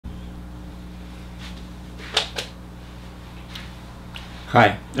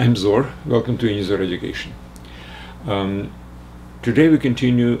Hi, I'm Zor. Welcome to Unizor Education. Today we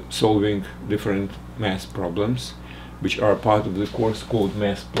continue solving different math problems which are part of the course called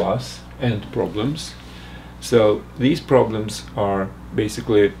Math Plus and Problems. So these problems are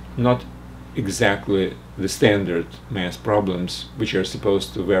basically not exactly the standard math problems which are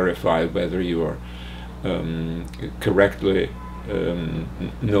supposed to verify whether you are correctly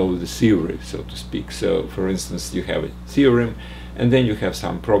know the theory, so to speak. So for instance, you have a theorem and then you have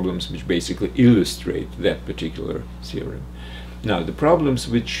some problems which basically illustrate that particular theorem. Now the problems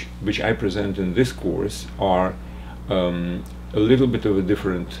which I present in this course are a little bit of a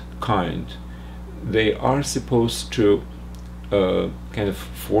different kind. They are supposed to kind of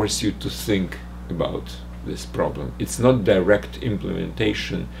force you to think about this problem. It's not direct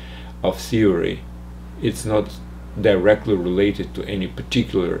implementation of theory. It's not directly related to any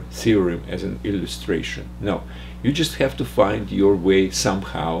particular theorem as an illustration. No, you just have to find your way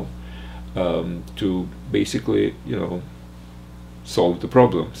somehow to basically, solve the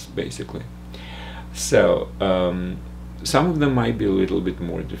problems, basically. So some of them might be a little bit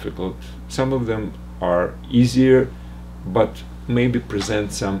more difficult. Some of them are easier, but maybe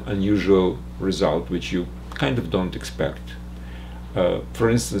present some unusual result which you kind of don't expect. For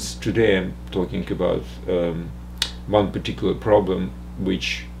instance, today I'm talking about one particular problem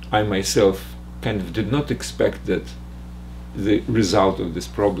which I myself kind of did not expect that the result of this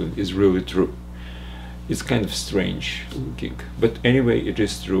problem is really true. It's kind of strange looking, but anyway, it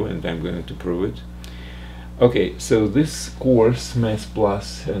is true and I'm going to prove it. Okay, so this course, Math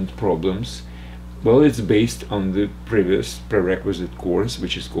Plus and Problems, well, it's based on the previous prerequisite course,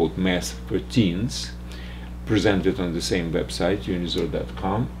 which is called Math for Teens, presented on the same website,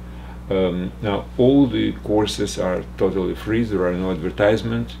 unizor.com. Now, all the courses are totally free. There are no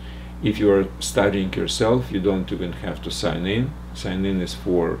advertisement. If you are studying yourself, you don't even have to sign in. Sign in is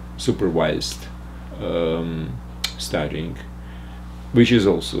for supervised studying, which is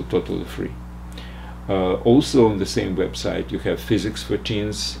also totally free. Also on the same website you have Physics for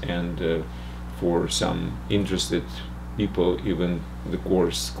Teens, and for some interested people even the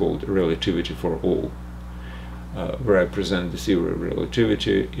course called Relativity for All, where I present the theory of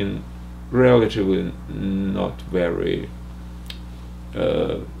relativity in relatively not very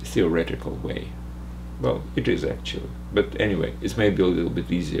theoretical way. Well, it is actually, but anyway, it's maybe a little bit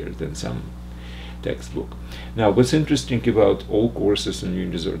easier than some textbook. Now, what's interesting about all courses on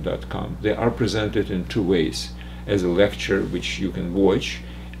unizor.com, they are presented in two ways: as a lecture which you can watch,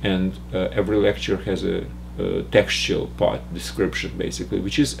 and every lecture has a textual part, description basically,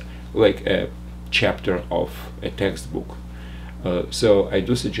 which is like a chapter of a textbook. So I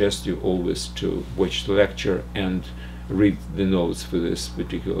do suggest you always to watch the lecture and read the notes for this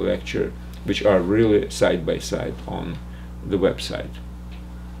particular lecture, which are really side by side on the website.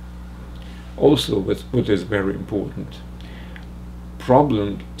 Also, what is very important,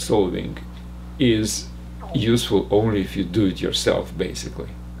 problem solving is useful only if you do it yourself, basically.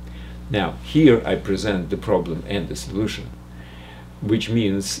 Now, here I present the problem and the solution, which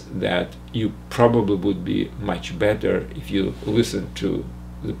means that you probably would be much better if you listen to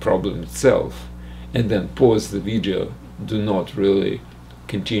the problem itself and then pause the video. Do not really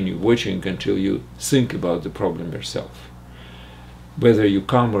continue watching until you think about the problem yourself. Whether you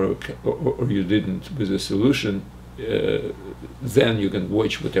come or you didn't with a solution, then you can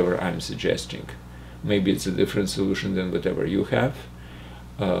watch whatever I'm suggesting. Maybe it's a different solution than whatever you have.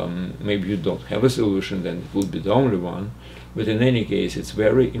 Maybe you don't have a solution, then it would be the only one. But in any case, it's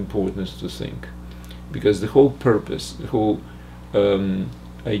very important to think, because the whole purpose, the whole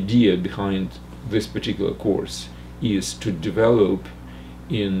idea behind this particular course is to develop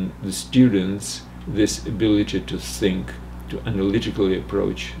in the students this ability to think, to analytically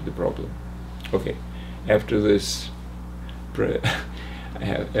approach the problem. Okay, after this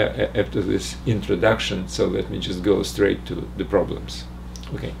after this introduction, so let me just go straight to the problems.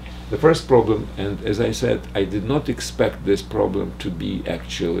 Okay, the first problem, and as I said, I did not expect this problem to be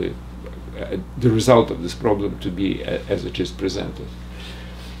actually the result of this problem to be as it is presented.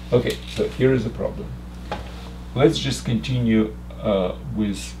 Okay, so here is the problem. Let's just continue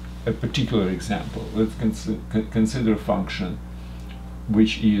with a particular example. Let's consider a function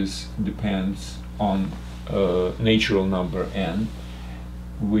which depends on natural number n,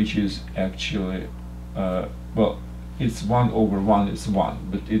 which is actually well, it's 1 over 1 is 1,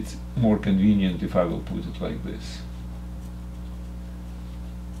 but it's more convenient if I will put it like this.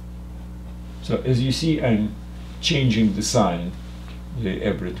 So as you see, I'm changing the sign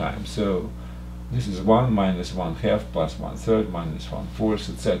every time. So this is 1 minus 1/2 plus 1/3 minus 1/4,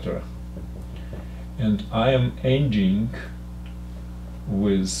 etc. And I am ending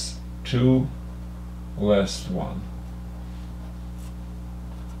with 2 less 1.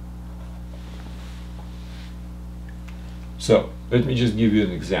 So let me just give you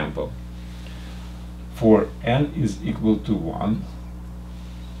an example. For n is equal to 1,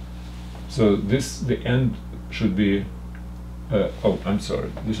 so the end should be, oh, I'm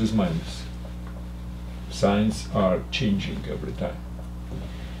sorry, this is minus. Signs are changing every time.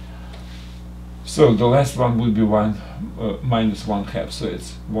 So the last one would be 1 minus 1/2, so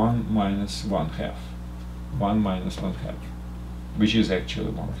it's 1 minus 1/2. 1 minus 1/2, which is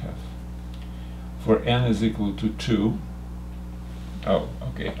actually 1/2. For n is equal to 2, oh,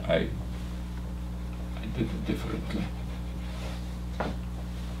 okay, I did it differently.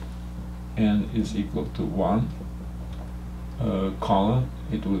 N is equal to 1, colon,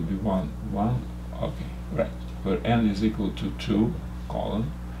 it will be 1, 1, okay, right. For n is equal to 2,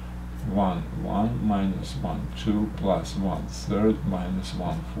 colon, 1, 1, minus 1, 2, plus 1/3, minus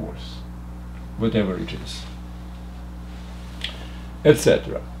 1/4, whatever it is,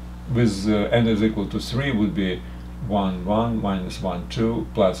 etc. With n is equal to 3 would be 1, 1, minus 1, 2,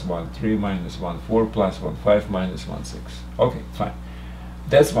 plus 1, 3, minus 1, 4, plus 1, 5, minus 1, 6. Okay, fine.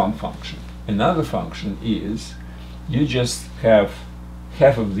 That's one function. Another function is you just have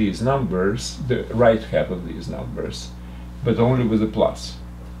half of these numbers, the right half of these numbers, but only with a plus.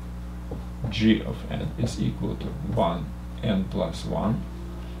 G of n is equal to 1 n plus 1.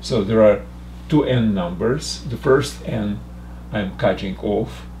 So there are two n numbers. The first n I'm cutting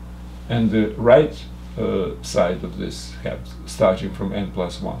off, and the right side of this half, starting from n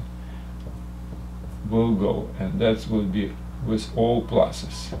plus 1, will go, and that will be with all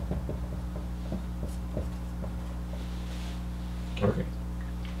pluses. Okay.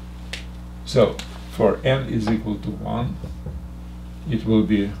 So for n is equal to 1, it will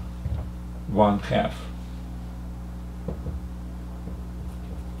be 1/2.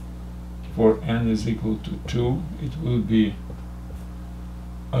 For n is equal to 2, it will be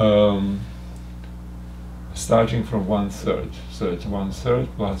starting from 1/3, so it's 1/3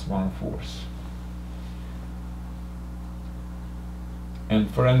 plus 1/4. And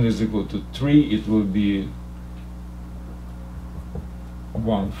for n is equal to 3, it will be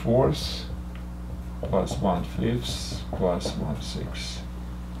 1/4 plus 1/5 plus 1/6.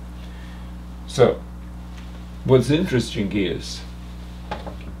 So what's interesting is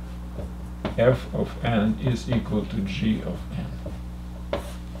f of n is equal to g of n.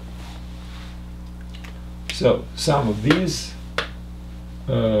 So sum of these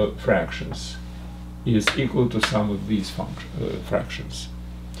fractions is equal to sum of these fractions.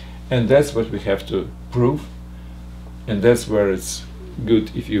 And that's what we have to prove. And that's where it's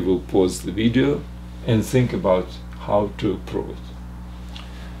good if you will pause the video and think about how to prove it.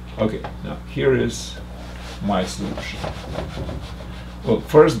 Okay, now here is my solution. Well,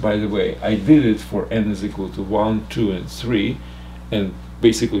 first, by the way, I did it for n is equal to 1, 2, and 3, and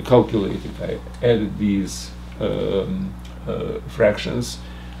basically calculated. I added these fractions,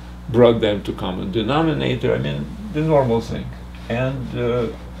 brought them to common denominator, I mean, the normal thing. And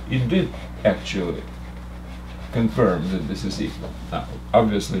it did actually confirm that this is equal. Now,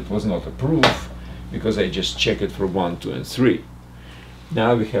 obviously, it was not a proof, because I just checked it for 1, 2, and 3.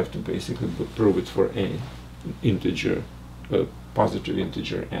 Now we have to basically prove it for any integer, positive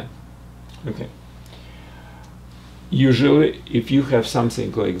integer n. Okay. Usually, if you have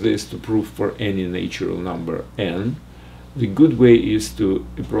something like this to prove for any natural number n, the good way is to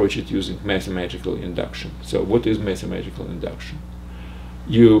approach it using mathematical induction. So what is mathematical induction?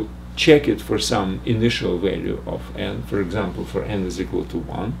 You check it for some initial value of n, for example, for n is equal to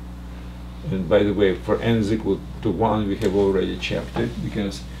 1. And by the way, for n is equal to 1, we have already checked it,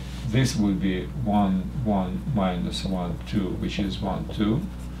 because this would be 1, 1 minus 1, 2, which is 1, 2.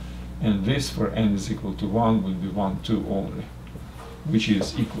 And this for n is equal to 1 would be 1, 2 only, which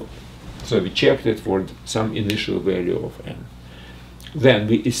is equal. So we checked it for some initial value of n. Then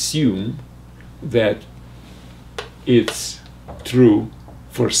we assume that it's true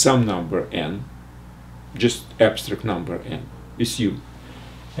for some number n, just abstract number n, assume.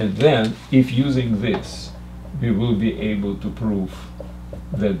 And then, if using this, we will be able to prove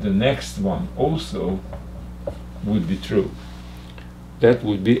that the next one also would be true. That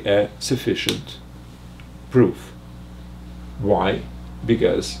would be a sufficient proof. Why?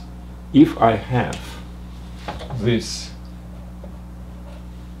 Because if I have this,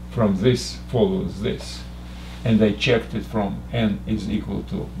 from this follows this, and I checked it from n is equal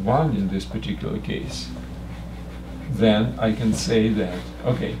to 1 in this particular case, then I can say that,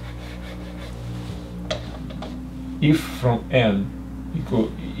 okay, if from n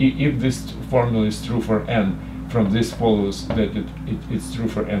equal, if this formula is true for n from this follows that it's true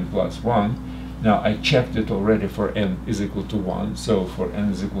for n plus 1. Now I checked it already for n is equal to 1, so for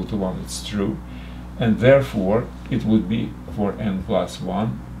n is equal to 1 it's true, and therefore it would be for n plus 1,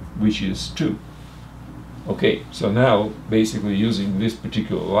 which is 2. Okay, so now basically using this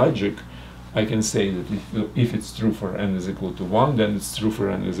particular logic, I can say that if it's true for n is equal to 1, then it's true for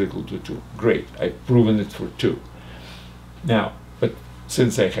n is equal to 2. Great, I've proven it for 2. Now, but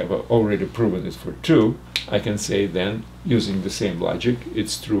since I have already proven it for 2, I can say then, using the same logic,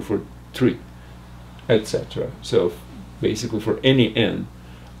 it's true for 3, etc. So basically for any n,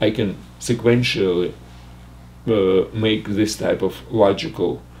 I can sequentially make this type of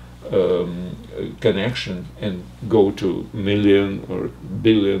logical connection and go to million or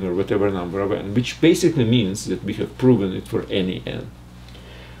billion or whatever number of n, which basically means that we have proven it for any n.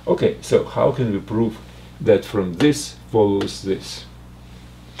 Okay, so how can we prove that from this follows this?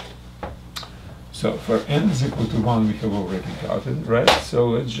 So for n is equal to 1 we have already gotten, right? So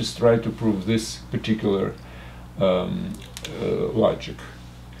let's just try to prove this particular logic.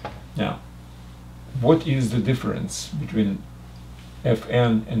 Now, what is the difference between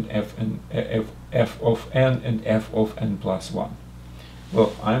fn and f of n and f of n plus 1?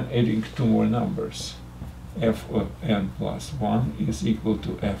 Well, I'm adding two more numbers. F of n plus 1 is equal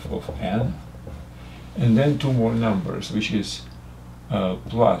to f of n, and then two more numbers, which is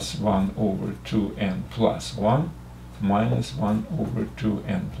plus 1 over 2n plus 1 minus 1 over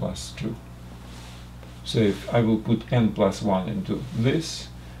 2n plus 2. So if I will put n plus 1 into this,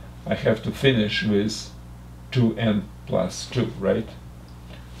 I have to finish with 2n plus 2, right?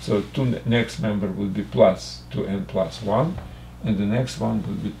 So next member will be plus 2n plus 1, and the next one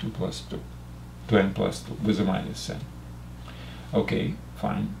will be 2 plus 2, 2n plus 2 with a minus n. Okay,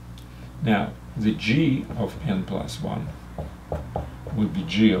 fine. Now, the g of n plus 1 would be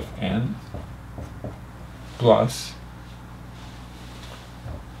g of n plus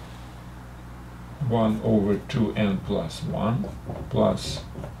 1 over 2n plus 1 plus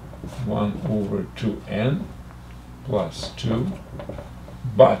 1 over 2n plus 2,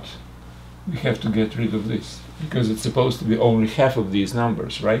 but we have to get rid of this because it's supposed to be only half of these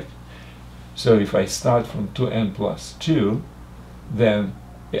numbers, right? So if I start from 2n plus 2, then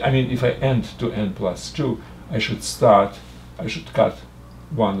if I end to n plus 2, I should cut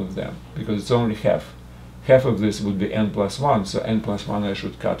one of them because it's only half. Half of this would be n plus 1, so n plus 1 I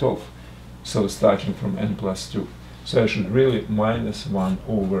should cut off. So starting from n plus 2. So I should really minus 1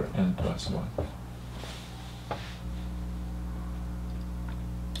 over n plus 1.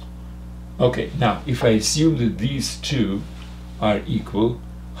 Okay, now if I assume that these two are equal,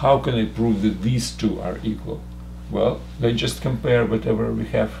 how can I prove that these two are equal? Well, let's just compare whatever we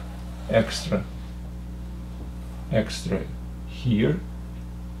have extra here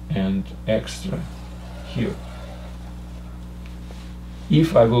and extra here.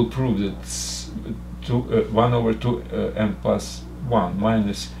 If I will prove that 1 over 2n plus 1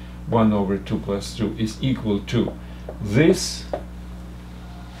 minus 1 over 2 plus 2 is equal to this,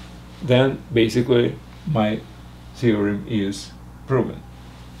 then basically my theorem is proven.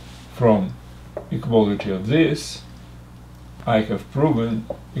 From equality of this, I have proven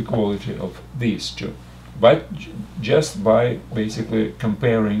equality of these two, but just by basically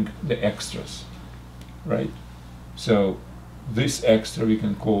comparing the extras, right? So this extra we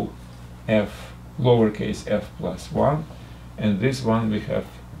can call f, lowercase f plus 1, and this one we have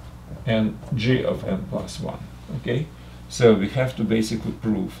g of n plus 1, okay? So we have to basically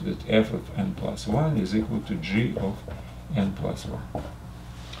prove that f of n plus 1 is equal to g of n plus 1.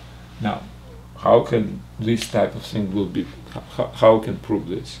 Now, how can this type of thing will be, how can prove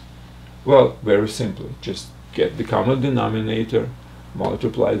this? Well, very simply, just get the common denominator,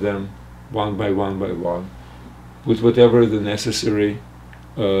 multiply them 1 by 1 by 1, put whatever the necessary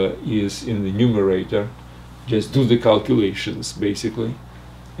is in the numerator, just do the calculations basically,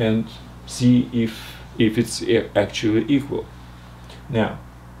 and see if it's actually equal. Now,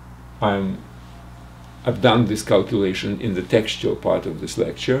 I've done this calculation in the textual part of this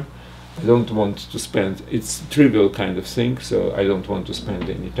lecture. I don't want to spend, it's a trivial kind of thing, so I don't want to spend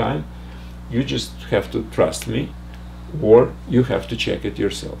any time. You just have to trust me, or you have to check it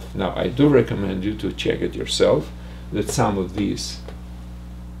yourself. Now, I do recommend you to check it yourself, that sum of these,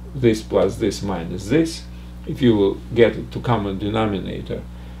 this plus this minus this, if you will get it to common denominator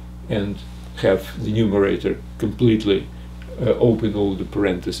and have the numerator completely open all the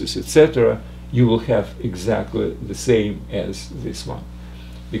parentheses, etc., you will have exactly the same as this one.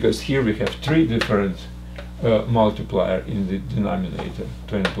 Because here we have three different multiplier in the denominator,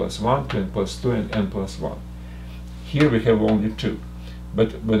 2n plus 1, 2n plus 2, and n plus 1. Here we have only two.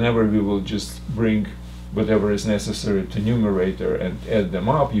 But whenever we will just bring whatever is necessary to numerator and add them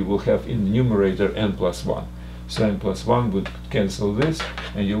up, you will have in the numerator n plus 1. So n plus 1 would cancel this,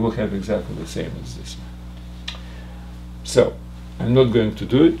 and you will have exactly the same as this. So I'm not going to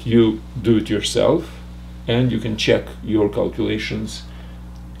do it. You do it yourself, and you can check your calculations.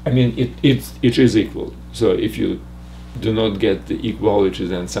 I mean, it is equal. So if you do not get the equality,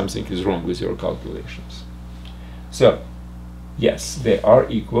 then something is wrong with your calculations. So yes, they are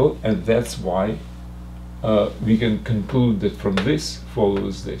equal, and that's why we can conclude that from this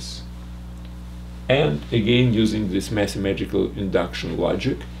follows this. And again, using this mathematical induction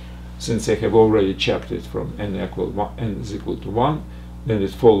logic, since I have already checked it from n is equal to 1, then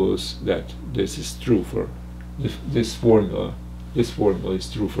it follows that this is true for this formula. This formula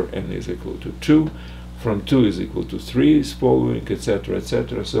is true for n is equal to 2. From 2 is equal to 3 is following, etc.,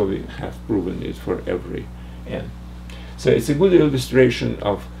 etc. So we have proven it for every n. So it's a good illustration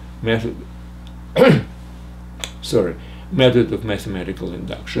of method method of mathematical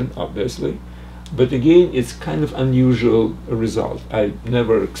induction, obviously. But again, it's kind of unusual result. I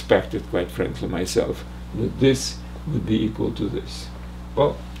never expected, quite frankly, myself, that this would be equal to this.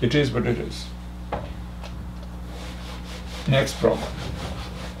 Well, it is what it is. Next problem.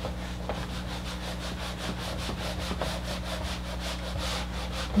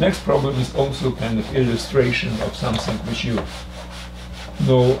 Next problem is also kind of illustration of something which you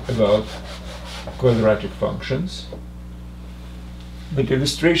know about quadratic functions. But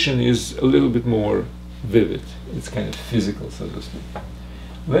illustration is a little bit more vivid. It's kind of physical, so to speak.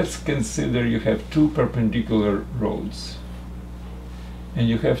 Let's consider you have two perpendicular roads, and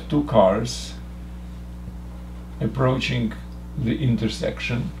you have two cars approaching the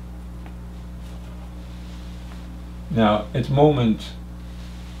intersection. Now, at moment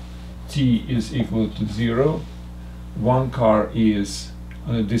t is equal to 0, one car is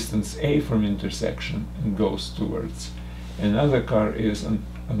on a distance a from intersection and goes towards. Another car is on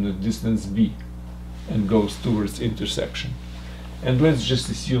the distance b and goes towards intersection. And let's just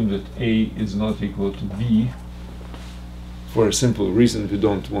assume that a is not equal to b for a simple reason: we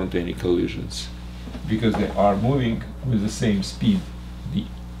don't want any collisions, because they are moving with the same speed b.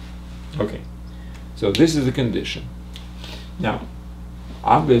 Okay, so this is the condition. Now,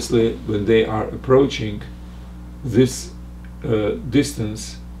 obviously, when they are approaching, this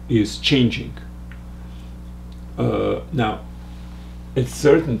distance is changing. Now, at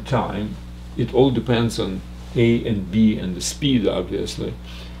certain time, it all depends on a and b and the speed, obviously.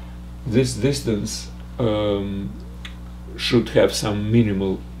 This distance should have some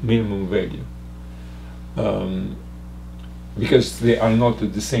minimum value, because they are not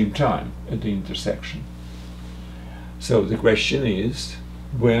at the same time at the intersection. So the question is,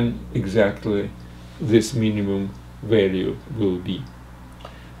 when exactly this minimum value will be?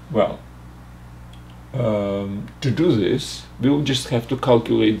 Well, to do this, we will just have to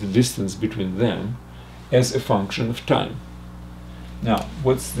calculate the distance between them as a function of time. Now,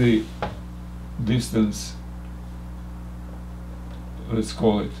 what's the distance? Let's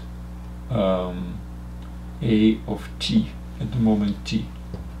call it a of t at the moment t.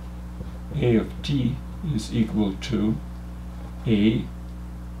 A of t is equal to a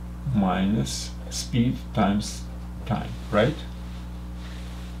minus speed times time, right?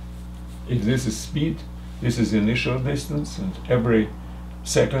 If this is speed, this is the initial distance, and every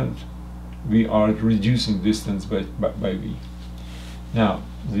second we are reducing distance by v. Now,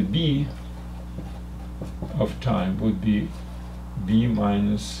 the b of time would be b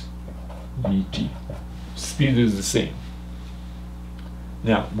minus vt. Speed is the same.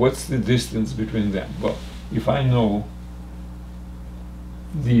 Now, what's the distance between them? Well, if I know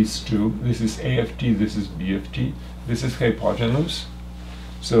these two, this is a of t, this is b of t, this is hypotenuse,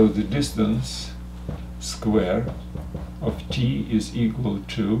 so the distance square of t is equal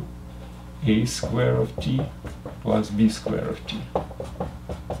to a square of t plus b square of t,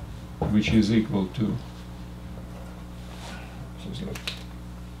 which is equal to,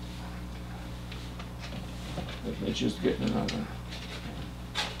 let me just get another.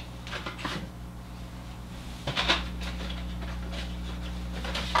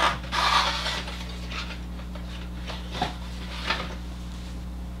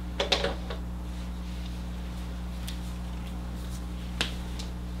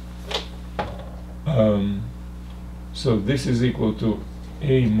 So this is equal to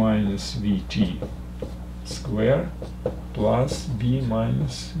a minus vt square plus b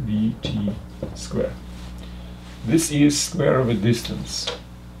minus vt square. This is square of a distance.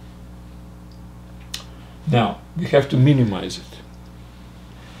 Now, we have to minimize it.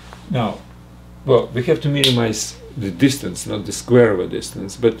 Now, well, we have to minimize the distance, not the square of a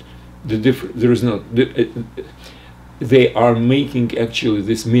distance, but there is not they are making actually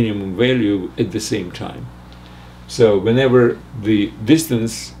this minimum value at the same time. So whenever the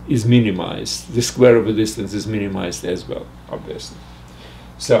distance is minimized, the square of the distance is minimized as well, obviously.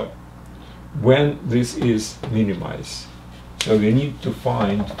 So when this is minimized, so we need to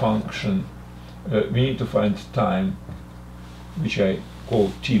find function, we need to find time, which I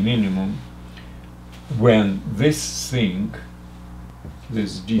call t minimum, when this thing,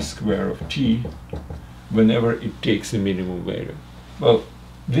 this d square of t, whenever it takes a minimum value. Well,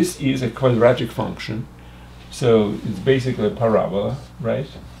 this is a quadratic function, so it's basically a parabola, right?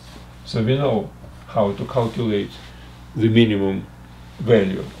 So we know how to calculate the minimum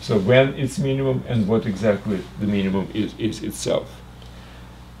value. So when it's minimum and what exactly the minimum is itself.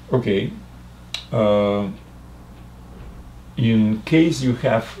 Okay. In case you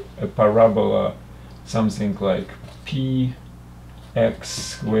have a parabola, something like p x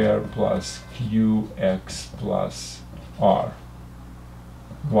squared plus qx plus r,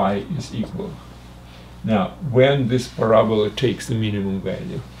 y is equal. Now, when this parabola takes the minimum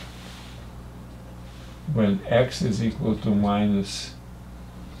value, when x is equal to minus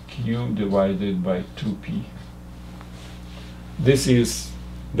q divided by 2p. This is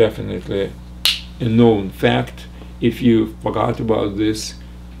definitely a known fact. If you forgot about this,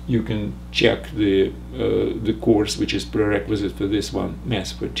 you can check the course which is prerequisite for this one,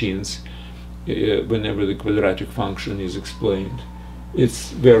 Math for Teens, whenever the quadratic function is explained.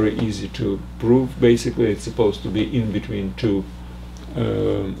 It's very easy to prove. Basically, it's supposed to be in between two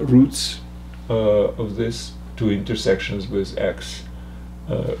roots of this, two intersections with x,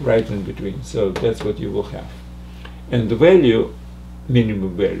 right in between. So that's what you will have. And the value,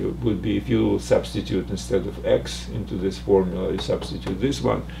 minimum value, would be if you substitute instead of x into this formula, you substitute this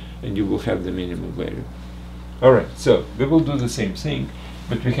one, and you will have the minimum value. All right, so we will do the same thing,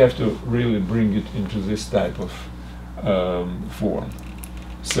 but we have to really bring it into this type of form.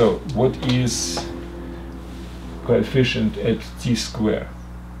 So what is coefficient at t square?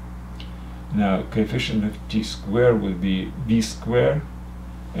 Now, coefficient of t square will be v square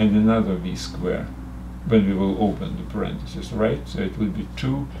and another v square when we will open the parentheses, right? So it will be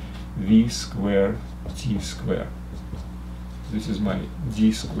 2v square t square. This is my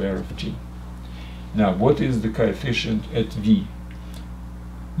d square of t. Now, what is the coefficient at v?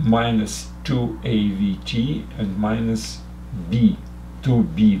 Minus 2avt and minus b,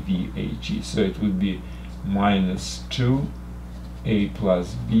 2bvht. So it would be minus 2a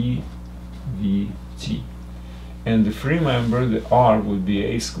plus b vt. And if remember, the r would be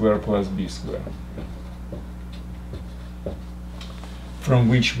a square plus b square. From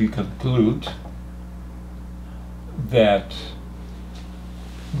which we conclude that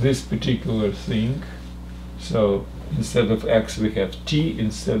this particular thing, so instead of x we have t,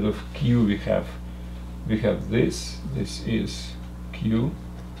 instead of q we have this is q,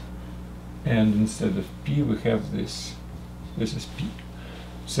 and instead of p we have this is p.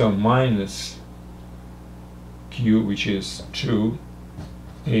 So minus q, which is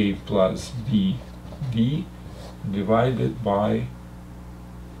 2a plus b v, divided by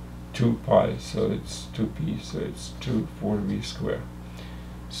 2 pi, so it's 2p, so it's 2 4v squared.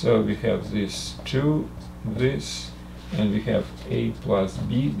 So we have this 2, this, and we have a plus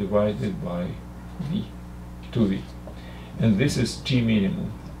b divided by v, 2v. And this is t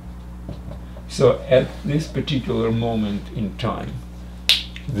minimum. So at this particular moment in time,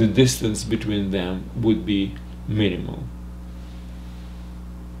 the distance between them would be minimal.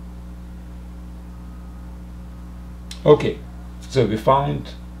 Okay, so we found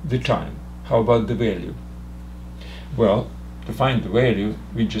the time. How about the value? Well, to find the value,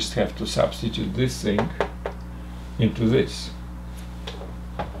 we just have to substitute this thing into this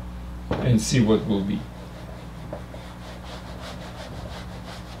and see what will be.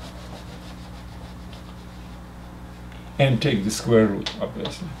 And take the square root,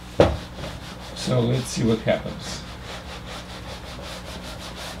 obviously. So let's see what happens.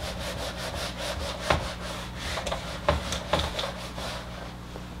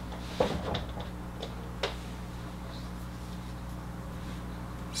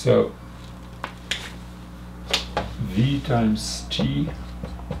 So v times t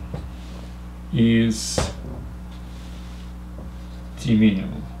is t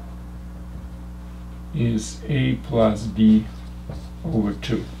minimum, is a plus b over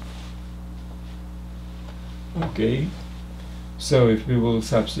 2. Okay, so if we will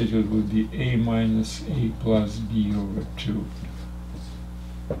substitute, would be a minus a plus b over 2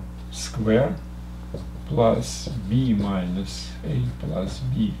 square plus b minus a plus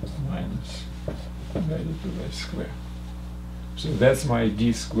b minus divided by square. So that's my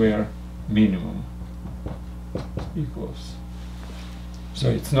d square minimum equals.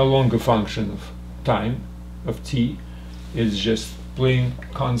 So it's no longer a function of time, of t, it's just plain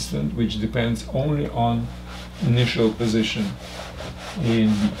constant which depends only on initial position A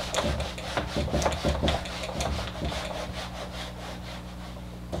and B.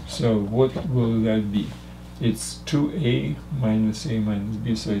 So what will that be? It's 2a minus a minus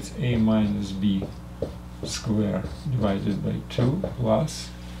b, so it's a minus b square divided by 2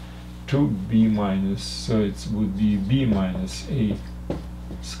 plus 2b minus, so it would be b minus a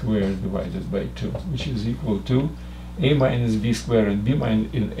squared divided by 2, which is equal to a minus b squared and b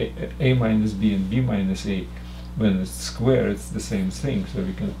minus a minus b and b minus a. When it's squared, it's the same thing, so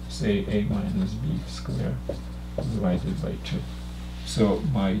we can say a minus b squared divided by 2. So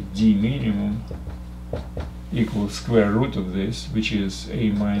my d minimum equals square root of this, which is a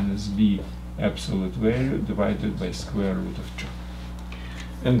minus b absolute value divided by square root of 2.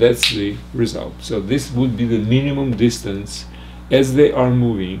 And that's the result. So this would be the minimum distance. As they are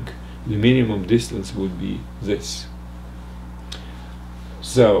moving, the minimum distance would be this.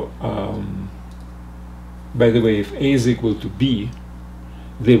 So, by the way, if a is equal to b,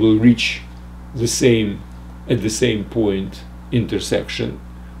 they will reach the same, at the same point, intersection.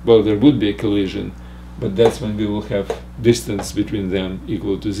 Well, there would be a collision, but that's when we will have distance between them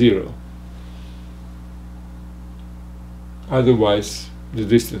equal to 0. Otherwise, the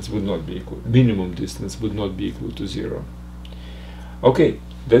distance would not be equal, minimum distance would not be equal to 0. Okay,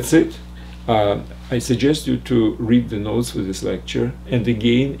 that's it. I suggest you to read the notes for this lecture, and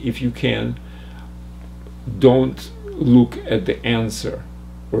again, if you can, don't look at the answer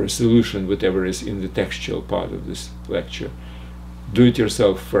or a solution, whatever is in the textual part of this lecture. Do it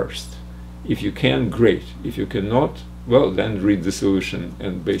yourself first. If you can, great. If you cannot, well, then read the solution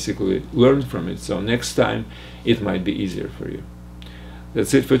and basically learn from it. So next time it might be easier for you.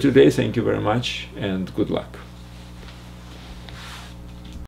 That's it for today. Thank you very much and good luck.